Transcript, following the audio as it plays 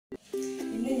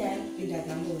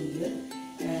ഉണ്ടാക്കാൻ പോകുന്നത്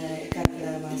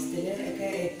കർക്കിടക മാസത്തിൽ ഒക്കെ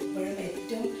എപ്പോഴും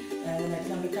ഏറ്റവും നന്നായിട്ട്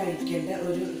നമ്മൾ കഴിക്കേണ്ട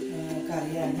ഒരു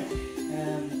കറിയാണ്.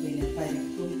 പിന്നെ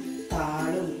പരിപ്പും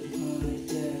താളും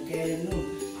കിഴങ്ങും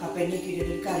കപ്പങ്ങയൊക്കെ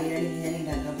ഇട്ടിട്ടൊരു കറിയാണ് ഇന്ന് ഞാൻ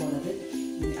ഉണ്ടാക്കാൻ പോകുന്നത്.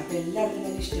 അപ്പോൾ എല്ലാവർക്കും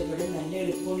തന്നെ ഇഷ്ടപ്പെടും, നല്ല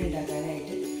എളുപ്പമാണ്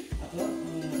ഉണ്ടാക്കാനായിട്ട്. അപ്പോൾ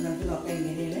നമുക്ക് നോക്കാം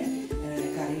എങ്ങനെയാണ്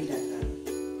കറി ഉണ്ടാക്കുക.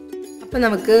 അപ്പോൾ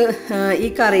നമുക്ക് ഈ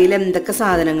കറിയിൽ എന്തൊക്കെ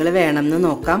സാധനങ്ങൾ വേണമെന്ന്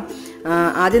നോക്കാം.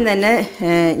 ആദ്യം തന്നെ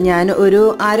ഞാൻ ഒരു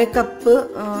അര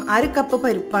കപ്പ്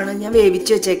പരിപ്പാണ് ഞാൻ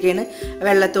വേവിച്ച് വെച്ചേക്കാണ്.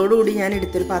 വെള്ളത്തോടു കൂടി ഞാൻ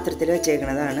എടുത്തൊരു പാത്രത്തിൽ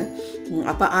വെച്ചേക്കണതാണ്.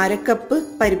 അപ്പോൾ അര കപ്പ്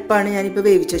പരിപ്പാണ് ഞാനിപ്പോൾ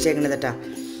വേവിച്ച് വെച്ചേക്കണത് കേട്ടോ.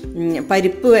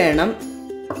 പരിപ്പ് വേണം.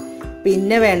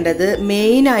 പിന്നെ വേണ്ടത്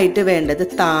മെയിനായിട്ട് വേണ്ടത്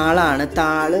താളാണ്.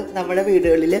 താള് നമ്മുടെ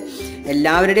വീടുകളിൽ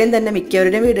എല്ലാവരുടെയും തന്നെ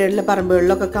മിക്കവരുടെയും വീടുകളിലെ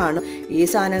പറമ്പുകളിലൊക്കെ കാണും. ഈ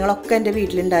സാധനങ്ങളൊക്കെ എൻ്റെ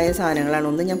വീട്ടിലുണ്ടായ സാധനങ്ങളാണ്,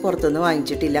 ഒന്നും ഞാൻ പുറത്തുനിന്ന്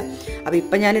വാങ്ങിച്ചിട്ടില്ല. അപ്പോൾ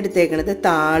ഇപ്പം ഞാൻ എടുത്തേക്കണത്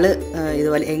താള്.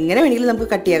 ഇതുപോലെ എങ്ങനെ വേണമെങ്കിലും നമുക്ക്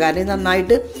കട്ട് ചെയ്യാം, കാരണം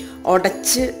നന്നായിട്ട്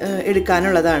ഉടച്ച്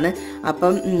എടുക്കാനുള്ളതാണ്.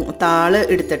 അപ്പം താള്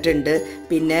എടുത്തിട്ടുണ്ട്.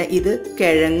 പിന്നെ ഇത്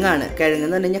കിഴങ്ങാണ്.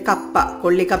 കിഴങ്ങെന്ന് പറഞ്ഞു കഴിഞ്ഞാൽ കപ്പ,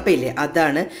 കൊള്ളിക്കപ്പയില്ലേ,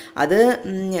 അതാണ്. അത്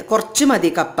കുറച്ച് മതി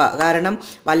കപ്പ, കാരണം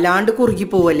വല്ലാണ്ട് കുറുകി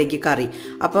പോകും അല്ലെങ്കിൽ കറി.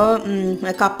 അപ്പോൾ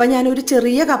കപ്പ ഞാനൊരു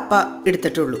ചെറിയ കപ്പ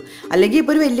എടുത്തിട്ടുള്ളൂ. അല്ലെങ്കിൽ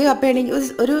ഇപ്പോൾ ഒരു വലിയ കപ്പയാണെങ്കിൽ,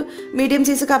 ഒരു മീഡിയം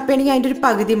സൈസ് കപ്പയാണെങ്കിൽ അതിൻ്റെ ഒരു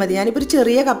പകുതി മതി. ഞാനിപ്പോൾ ഒരു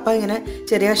ചെറിയ കപ്പ ഇങ്ങനെ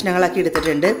ചെറിയ കഷ്ണങ്ങളാക്കി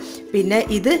എടുത്തിട്ടുണ്ട്. പിന്നെ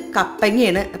ഇത്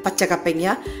കപ്പങ്ങയാണ്,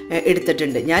 പച്ചക്കപ്പങ്ങ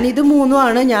എടുത്തിട്ടുണ്ട്. ഇത്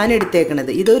മൂന്നുമാണ് ഞാൻ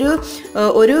എടുത്തേക്കണത്.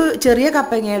 ഒരു ചെറിയ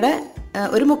കപ്പങ്ങയുടെ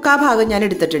ഒരു 1/4 ഭാഗം ഞാൻ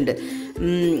എടുത്തിട്ടുണ്ട്.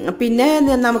 പിന്നെ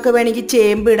നമുക്ക് വേണമെങ്കിൽ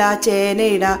ചേമ്പ് ഇടാം, ചേന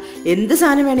ഇടാം, എന്ത്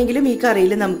സാധനം വേണമെങ്കിലും ഈ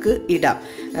കറിയിൽ നമുക്ക് ഇടാം.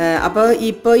 അപ്പോൾ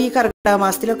ഇപ്പോൾ ഈ കർക്കിടക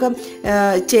മാസത്തിലൊക്കെ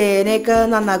ചേനയൊക്കെ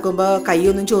നന്നാക്കുമ്പോൾ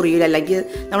കൈയൊന്നും ചൊറിയില്ല, അല്ലെങ്കിൽ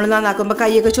നമ്മൾ നന്നാക്കുമ്പോൾ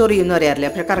കൈയൊക്കെ ചൊറിയുമെന്ന് പറയാറില്ല.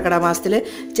 പക്ഷേ കർക്കിടക മാസത്തിൽ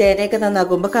ചേനയൊക്കെ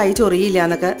നന്നാക്കുമ്പോൾ കൈ ചൊറിയില്ല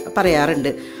എന്നൊക്കെ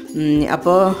പറയാറുണ്ട്.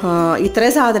 അപ്പോൾ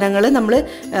ഇത്രയും സാധനങ്ങൾ നമ്മൾ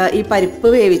ഈ പരിപ്പ്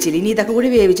വേവിച്ചില്ല, ഇനി ഇതൊക്കെ കൂടി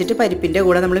വേവിച്ചിട്ട് പരിപ്പിൻ്റെ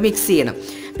കൂടെ നമ്മൾ മിക്സ് ചെയ്യണം.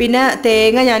 പിന്നെ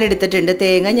തേങ്ങ ഞാൻ എടുത്തിട്ടുണ്ട്.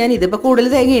 തേങ്ങ ഞാൻ ഇതിപ്പോൾ കൂടുതൽ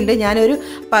തേങ്ങയുണ്ട്, ഞാനൊരു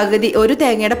ഒരു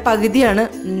തേങ്ങയുടെ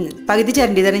പകുതി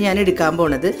ചിരണ്ടിയതാണ് ഞാൻ എടുക്കാൻ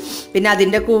പോണത്. പിന്നെ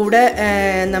അതിൻ്റെ കൂടെ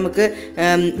നമുക്ക്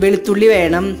വെളുത്തുള്ളി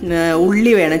വേണം,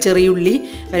 ഉള്ളി വേണം, ചെറിയ ഉള്ളി,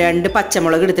 2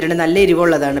 പച്ചമുളക് എടുത്തിട്ടുണ്ട്, നല്ല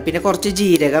എരിവുള്ളതാണ്. പിന്നെ കുറച്ച്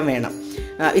ജീരകം വേണം.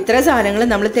 ഇത്ര സാധനങ്ങൾ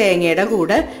നമ്മൾ തേങ്ങയുടെ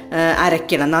കൂടെ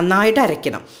അരയ്ക്കണം, നന്നായിട്ട്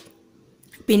അരയ്ക്കണം.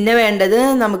 പിന്നെ വേണ്ടത്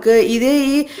നമുക്ക് ഈ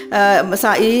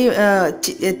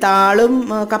താളും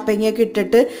കപ്പങ്ങയൊക്കെ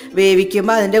ഇട്ടിട്ട്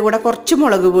വേവിക്കുമ്പോൾ അതിൻ്റെ കൂടെ കുറച്ച്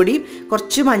മുളക് പൊടിയും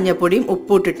കുറച്ച് മഞ്ഞൾപ്പൊടിയും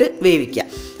ഉപ്പും ഇട്ടിട്ട് വേവിക്കുക.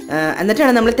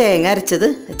 എന്നിട്ടാണ് നമ്മൾ തേങ്ങ അരച്ചത്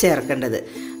ചേർക്കേണ്ടത്.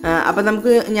 അപ്പം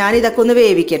ഞാനിതൊക്കെ ഒന്ന്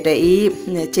വേവിക്കട്ടെ. ഈ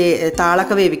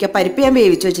താളൊക്കെ വേവിക്കുക. പരിപ്പ് ഞാൻ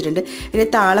വേവിച്ച് വെച്ചിട്ടുണ്ട്. ഇനി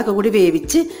താളൊക്കെ കൂടി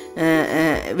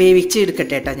വേവിച്ച്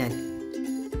എടുക്കട്ടെ കേട്ടോ ഞാൻ.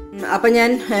 അപ്പം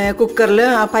ഞാൻ കുക്കറിൽ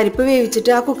പരിപ്പ്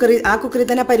വേവിച്ചിട്ട് ആ കുക്കറിൽ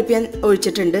തന്നെ പരിപ്പ് ഞാൻ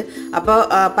ഒഴിച്ചിട്ടുണ്ട്. അപ്പോൾ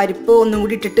പരിപ്പ് ഒന്നും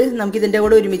കൂടി ഇട്ടിട്ട് നമുക്കിതിൻ്റെ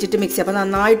കൂടെ ഒരുമിച്ചിട്ട് മിക്സ് ചെയ്യാം. അപ്പോൾ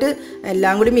നന്നായിട്ട്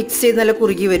എല്ലാം കൂടി മിക്സ് ചെയ്ത് നല്ല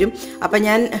കുറുകി വരും. അപ്പം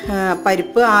ഞാൻ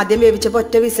പരിപ്പ് ആദ്യം വേവിച്ചപ്പോൾ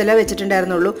ഒറ്റ വിസല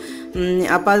വെച്ചിട്ടുണ്ടായിരുന്നുള്ളൂ.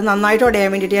 അപ്പോൾ അത് നന്നായിട്ട് ഉടയാൻ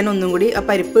വേണ്ടിയിട്ട് ഞാൻ ഒന്നും കൂടി ആ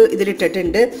പരിപ്പ്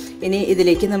ഇതിലിട്ടിട്ടുണ്ട്. ഇനി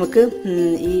ഇതിലേക്ക് നമുക്ക്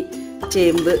ഈ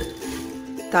ചേമ്പ്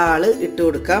താള് ഇട്ട്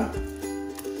കൊടുക്കാം.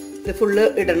 ഇത് ഫുള്ള്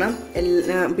ഇടണം.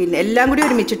 പിന്നെ എല്ലാം കൂടി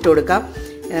ഒരുമിച്ചിട്ട് കൊടുക്കാം.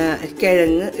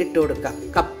 കിഴങ്ങ് ഇട്ട് കൊടുക്കാം,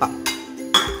 കപ്പ,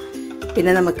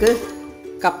 പിന്നെ നമുക്ക്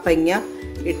കപ്പങ്ങ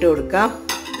ഇട്ട് കൊടുക്കാം.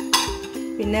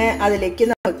 പിന്നെ അതിലേക്ക്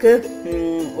നമുക്ക്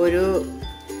ഒരു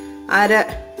 1/2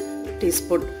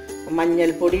 ടീസ്പൂൺ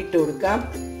മഞ്ഞൾപ്പൊടി ഇട്ട് കൊടുക്കാം.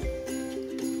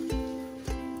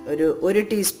 ഒരു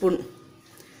ടീസ്പൂൺ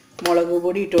മുളക്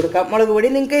പൊടി ഇട്ട് കൊടുക്കാം. മുളക് പൊടി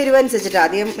നിങ്ങൾക്ക് എരിവ് അനുസരിച്ചിട്ട്,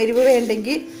 ആദ്യം എരിവ്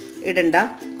വേണ്ടെങ്കിൽ ഇടണ്ട.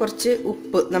 കുറച്ച്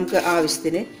ഉപ്പ്, നമുക്ക്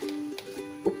ആവശ്യത്തിന്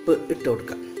ഉപ്പ് ഇട്ട്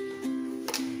കൊടുക്കാം.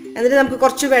 എന്നിട്ട് നമുക്ക്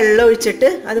കുറച്ച് വെള്ളം ഒഴിച്ചിട്ട്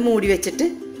അത് മൂടി വെച്ചിട്ട്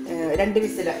 2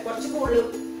 വിസില, കുറച്ച് കൂടുതൽ,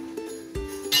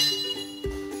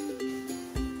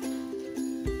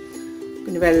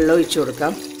 പിന്നെ വെള്ളം ഒഴിച്ചു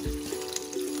കൊടുക്കാം.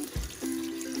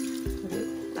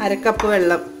 1/2 കപ്പ്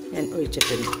വെള്ളം ഞാൻ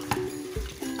ഒഴിച്ചിട്ടുണ്ട്.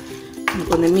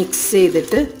 നമുക്കൊന്ന് മിക്സ്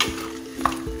ചെയ്തിട്ട്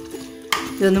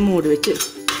ഇതൊന്ന് മൂടി വെച്ച്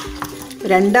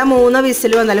 2-3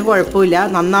 വിസിൽ വന്നാലും കുഴപ്പമില്ല.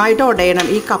 നന്നായിട്ട് ഉടയണം.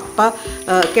 ഈ കപ്പ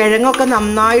കിഴങ്ങൊക്കെ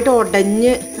നന്നായിട്ട്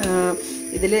ഉടഞ്ഞ്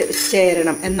ഇതിൽ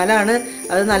ചേരണം, എന്നാലാണ്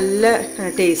അത് നല്ല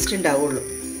ടേസ്റ്റ് ഉണ്ടാവുള്ളൂ.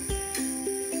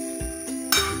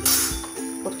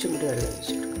 കുറച്ചും കൂടി വെള്ളം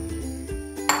ഒഴിച്ചു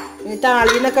കൊടുക്കാം.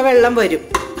 താളിയിൽ നിന്നൊക്കെ വെള്ളം വരും.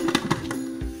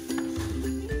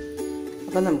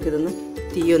 അപ്പം നമുക്കിതൊന്ന്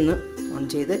തീയൊന്ന് ഓൺ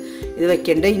ചെയ്ത് ഇത്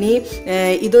വെക്കേണ്ട. ഇനി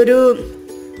ഇതൊരു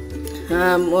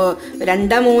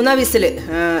 2-3 വിസിൽ,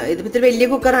 ഇതിപ്പോൾ വലിയ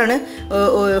കുക്കറാണ്,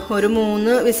 ഒരു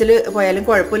 3 വിസിൽ പോയാലും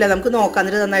കുഴപ്പമില്ല. നമുക്ക് നോക്കാം.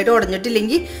 എന്നിട്ട് നന്നായിട്ട്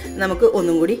ഉടഞ്ഞിട്ടില്ലെങ്കിൽ നമുക്ക്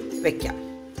ഒന്നും കൂടി വെക്കാം.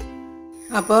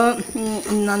 അപ്പോൾ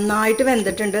നന്നായിട്ട്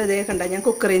വെന്തിട്ടുണ്ട്. ഇതേ കണ്ട, ഞാൻ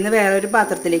കുക്കറിൽ നിന്ന് വേറൊരു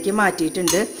പാത്രത്തിലേക്ക്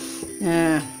മാറ്റിയിട്ടുണ്ട്.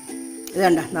 ഇത്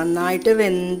കണ്ട, നന്നായിട്ട്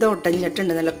വെന്ത്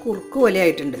ഒട്ടഞ്ഞിട്ടുണ്ട്, നല്ല കുറുക്ക് പോലെ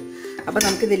ആയിട്ടുണ്ട്. അപ്പോൾ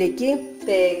നമുക്കിതിലേക്ക്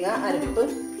തേങ്ങ അരപ്പ്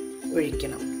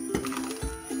ഒഴിക്കണം.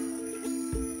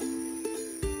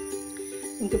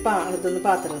 നമുക്ക് ഇതൊന്ന്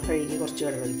പാത്രം കഴുകി കുറച്ച്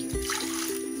വെള്ളം ഒഴിക്കും.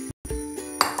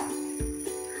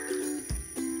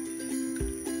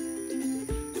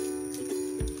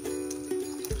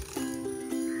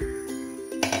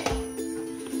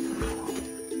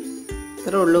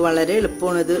 ഇത്രേ ഉള്ളൂ. വളരെ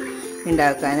എളുപ്പമാണ് ഇത്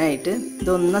ഉണ്ടാക്കാനായിട്ട്.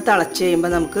 ഇതൊന്ന് തിളച്ച്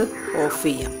കഴിയുമ്പോൾ നമുക്ക് ഓഫ്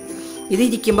ചെയ്യാം. ഇത്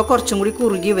ഇരിക്കുമ്പോൾ കുറച്ചും കൂടി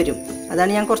കുറുകി വരും.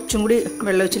 അതാണ് ഞാൻ കുറച്ചും കൂടി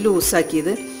വെള്ളം ഒഴിച്ച്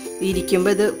ലൂസാക്കിയത്.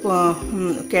 ഇരിക്കുമ്പോൾ ഇത്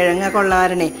കിഴങ്ങ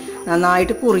കൊള്ളാരണേ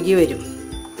നന്നായിട്ട് കുറുകി വരും,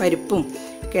 പരിപ്പും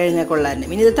കിഴങ്ങ കൊള്ളാരനെ.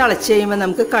 ഇനി ഇത് തിളച്ച് കഴിയുമ്പോൾ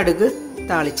നമുക്ക് കടുക്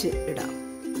താളിച്ച് ഇടാം.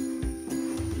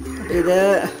 ഇത്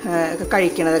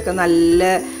കഴിക്കണതൊക്കെ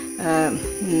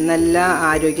നല്ല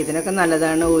ആരോഗ്യത്തിനൊക്കെ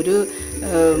നല്ലതാണ്.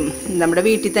 നമ്മുടെ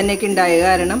വീട്ടിൽ തന്നെയൊക്കെ ഉണ്ടായ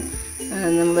കാരണം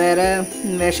വേറെ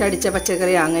വിഷം അടിച്ച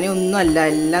പച്ചക്കറി അങ്ങനെയൊന്നുമല്ല,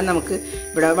 എല്ലാം നമുക്ക്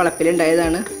ഇവിടെ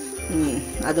വളപ്പിലുണ്ടായതാണ്.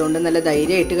 അതുകൊണ്ട് നല്ല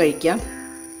ധൈര്യമായിട്ട് കഴിക്കാം.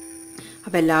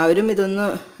 അപ്പോൾ എല്ലാവരും ഇതൊന്ന്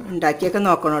ഉണ്ടാക്കിയൊക്കെ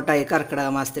നോക്കണം കേട്ടോ ഈ കർക്കിടക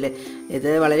മാസത്തിൽ. ഇത്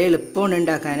വളരെ എളുപ്പമാണ്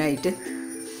ഉണ്ടാക്കാനായിട്ട്.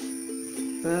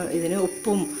 അപ്പോൾ ഇതിന്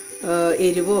ഉപ്പും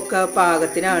എരിവും ഒക്കെ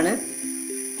പാകത്തിനാണ്.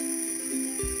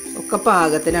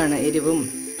 എരിവും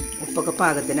ഉപ്പൊക്കെ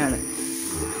പാകത്തിനാണ്.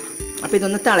 അപ്പോൾ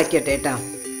ഇതൊന്ന് തിളയ്ക്കട്ടെ കേട്ടോ.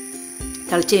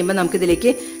 തിളച്ച് കഴിയുമ്പോൾ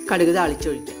നമുക്കിതിലേക്ക് കടുക്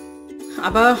താളിച്ചൊഴിക്കാം.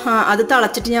 അപ്പോൾ അത്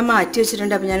തിളച്ചിട്ട് ഞാൻ മാറ്റി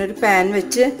വെച്ചിട്ടുണ്ട്. അപ്പോൾ ഞാനൊരു പാൻ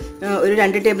വെച്ച് ഒരു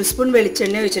 2 ടേബിൾ സ്പൂൺ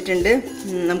വെളിച്ചെണ്ണ ഒഴിച്ചിട്ടുണ്ട്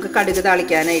നമുക്ക് കടുക്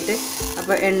താളിക്കാനായിട്ട്.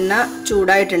 അപ്പോൾ എണ്ണ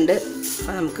ചൂടായിട്ടുണ്ട്.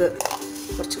 അപ്പോൾ നമുക്ക്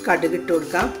കുറച്ച് കടുക് ഇട്ട്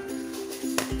കൊടുക്കാം.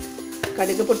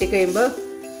 കടുക് പൊട്ടിക്കഴിയുമ്പോൾ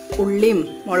ഉള്ളിയും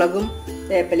മുളകും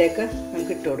വേപ്പിലയൊക്കെ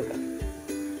നമുക്ക് ഇട്ട് കൊടുക്കാം.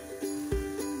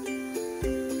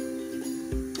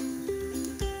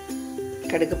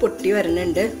 കടുക് പൊട്ടി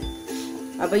വരുന്നുണ്ട്.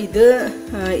 അപ്പോൾ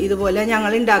ഇതുപോലെ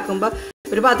ഞങ്ങൾ ഉണ്ടാക്കുമ്പോൾ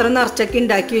ഒരു പാത്രം നിറച്ചൊക്കെ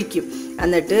ഉണ്ടാക്കി വയ്ക്കും.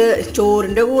 എന്നിട്ട്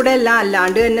ചോറിൻ്റെ കൂടെ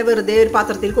അല്ലാണ്ട് തന്നെ വെറുതെ ഒരു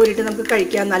പാത്രത്തിൽ കോരിയിട്ട് നമുക്ക്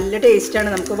കഴിക്കാം. നല്ല ടേസ്റ്റാണ്.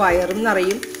 നമുക്ക് വയറും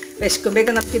നിറയും.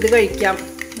 വിശക്കുമ്പോഴൊക്കെ നമുക്കിത് കഴിക്കാം.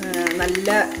 നല്ല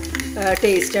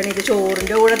ടേസ്റ്റാണ്. ഇത്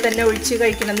ചോറിൻ്റെ കൂടെ തന്നെ ഒഴിച്ച്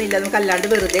കഴിക്കണമെന്നില്ല, നമുക്ക് അല്ലാണ്ട്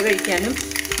വെറുതെ കഴിക്കാനും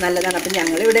നല്ലതാണ്. അപ്പം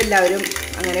ഞങ്ങളിവിടെ എല്ലാവരും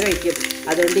അങ്ങനെ കഴിക്കും.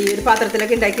 അതുകൊണ്ട് ഈ ഒരു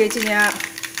പാത്രത്തിലൊക്കെ ഉണ്ടാക്കി വെച്ച് കഴിഞ്ഞാൽ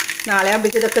നാളെ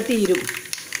ആകുമ്പോഴേക്കും ഇതൊക്കെ തീരും.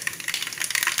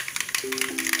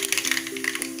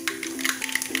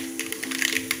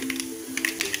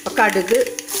 അപ്പോൾ കടുക്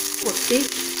പൊട്ടി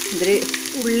ഇതിൽ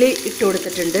ഉള്ളി ഇട്ട്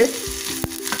കൊടുത്തിട്ടുണ്ട്.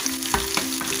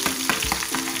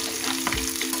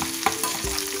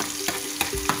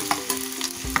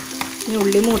 ഇനി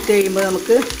ഉള്ളി മൂത്ത് കഴിയുമ്പോൾ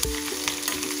നമുക്ക്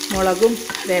മുളകും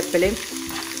വേപ്പിലയും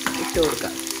ഇട്ട്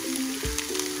കൊടുക്കാം.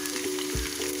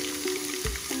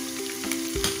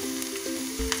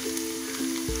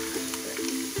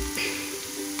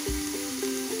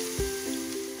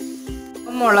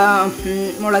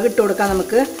 മുളക് ഇട്ട് കൊടുക്കാം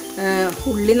നമുക്ക്.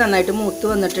 ഉള്ളി നന്നായിട്ട് മൂത്ത്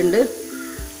വന്നിട്ടുണ്ട്.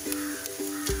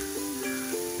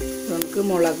 നമുക്ക്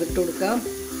മുളക് ഇട്ട് കൊടുക്കാം.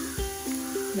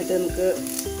 എന്നിട്ട് നമുക്ക്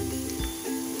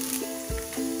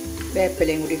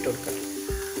വേപ്പിലയും കൂടി ഇട്ട് കൊടുക്കാം.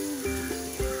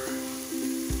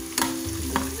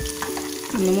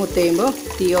 ഒന്ന് മൂത്ത് കഴിയുമ്പോൾ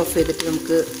തീ ഓഫ് ചെയ്തിട്ട്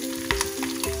നമുക്ക്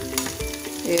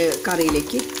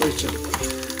കറിയിലേക്ക് ഒഴിച്ചു കൊടുക്കാം.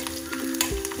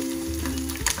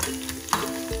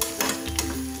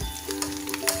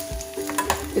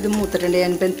 ഇത് മൂത്തിട്ടുണ്ട്.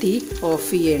 ഞാനിപ്പം തീ ഓഫ്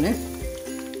ചെയ്യാണ്.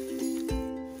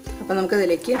 അപ്പം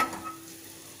നമുക്കതിലേക്ക്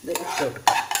ഇത് ഇട്ട്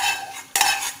കൊടുക്കാം.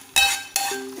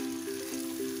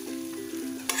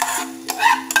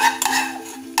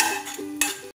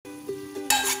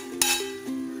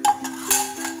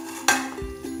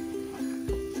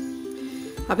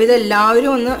 അപ്പോൾ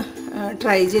ഇതെല്ലാവരും ഒന്ന്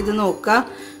ട്രൈ ചെയ്ത് നോക്കുക.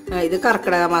 ഇത്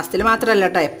കർക്കിടക മാസത്തിൽ മാത്രമല്ല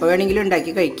കേട്ടോ, എപ്പോൾ വേണമെങ്കിലും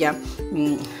ഉണ്ടാക്കി കഴിക്കാം.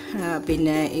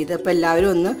 പിന്നെ ഇതിപ്പോൾ എല്ലാവരും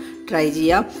ഒന്ന് ട്രൈ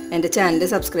ചെയ്യാം. എൻ്റെ ചാനൽ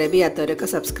സബ്സ്ക്രൈബ് ചെയ്യാത്തവരൊക്കെ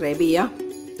സബ്സ്ക്രൈബ് ചെയ്യുക,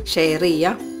 ഷെയർ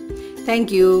ചെയ്യുക.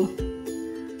 Thank you.